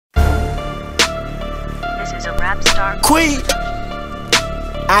is a rap star. Queen,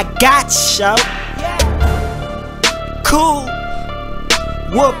 I got you. Cool,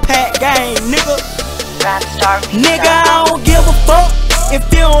 Wolfpack gang, nigga. Rap star. Nigga, I don't give a fuck if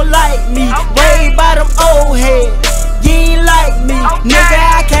you don't like me. Way by them old heads, you ain't like me. Nigga,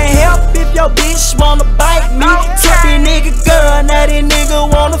 I can't help if your bitch wanna bite me. Tell this nigga girl, now this nigga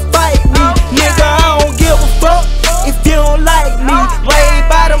wanna fight me. Nigga, I don't give a fuck if you don't like me. Way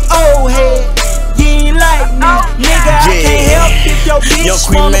by them old heads, you ain't like me. Nigga, I can't help if your bitch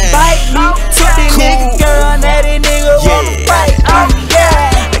wanna bite me. Tell this nigga girl, now this nigga wanna fight me.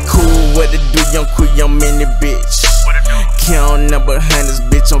 They cool, what to do, young queen, I'm in the bitch. Count number hundreds,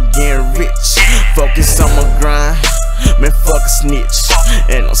 bitch, I'm getting rich. Focus on my grind, man, fuck a snitch.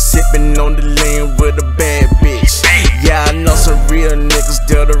 And I'm sipping on the lane with a bad bitch. Yeah, I know some real niggas,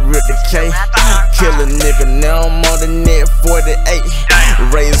 they're the real decay. Kill a nigga, now I'm on the net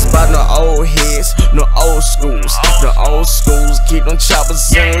 48. Raised by no old heads, no old schools. The old schools keep them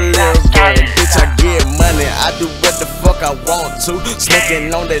choppers in the little game. Bitch, I get money, I do what the fuck I want to.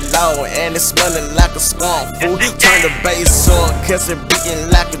 Smoking on that loud and it's smelling like a skunk fool. Turn the bass on, cause it beating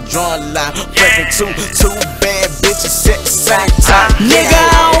like a drum line. Fucking two bad bitches at the same time. Nigga,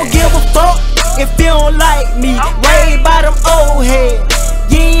 I don't give a fuck if you don't like me. Way by them old heads,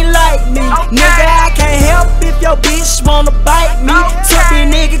 you ain't like me. Nigga, I can't help if your bitch wanna bite me. Tell this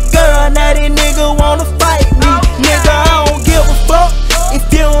nigga girl, now this nigga wanna fight me. Nigga, I don't give a fuck if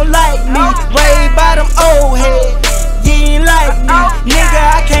you don't like me. Way by them old heads, you ain't like me. Nigga,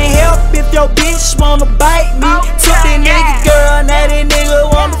 I can't help if your bitch wanna bite me. Tell this nigga girl, now this nigga